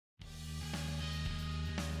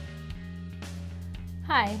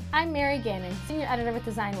Hi, I'm Mary Gannon, Senior Editor with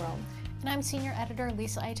Design World. And I'm Senior Editor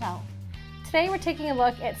Lisa Eitel. Today we're taking a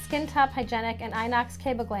look at Skintop, Hygienic, and Inox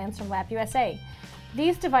cable glands from Lapp USA.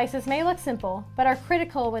 These devices may look simple, but are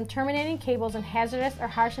critical when terminating cables in hazardous or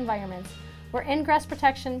harsh environments where ingress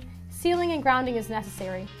protection, sealing, and grounding is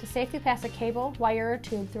necessary to safely pass a cable, wire, or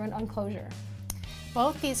tube through an enclosure.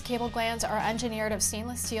 Both these cable glands are engineered of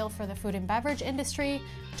stainless steel for the food and beverage industry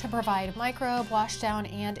to provide microbe, washdown,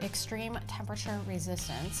 and extreme temperature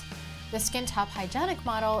resistance. The Skintop Hygienic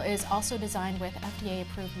model is also designed with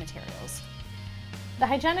FDA-approved materials. The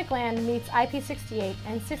Hygienic gland meets IP68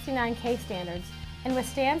 and 69K standards and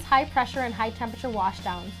withstands high pressure and high temperature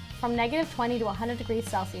washdowns from -20 to 100 degrees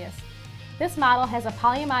Celsius. This model has a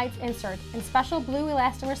polyamides insert and special blue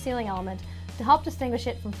elastomer sealing element to help distinguish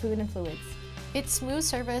it from food and fluids. Its smooth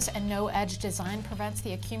surface and no-edge design prevents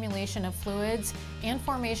the accumulation of fluids and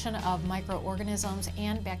formation of microorganisms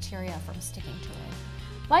and bacteria from sticking to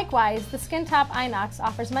it. Likewise, the Skintop Inox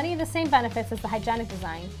offers many of the same benefits as the Hygienic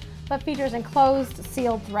design, but features enclosed,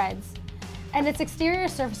 sealed threads. And its exterior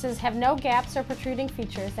surfaces have no gaps or protruding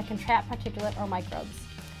features that can trap particulate or microbes.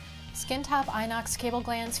 Skintop Inox cable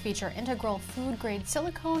glands feature integral food-grade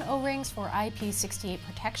silicone O-rings for IP68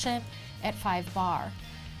 protection at 5 bar.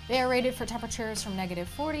 They are rated for temperatures from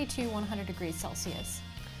 -40 to 100 degrees Celsius.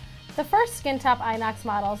 The first Skintop Inox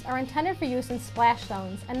models are intended for use in splash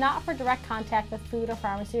zones and not for direct contact with food or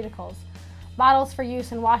pharmaceuticals. Models for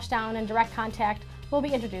use in washdown and direct contact will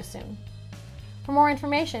be introduced soon. For more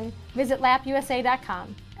information, visit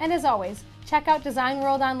lappusa.com. And as always, check out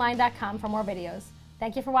designworldonline.com for more videos.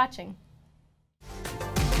 Thank you for watching.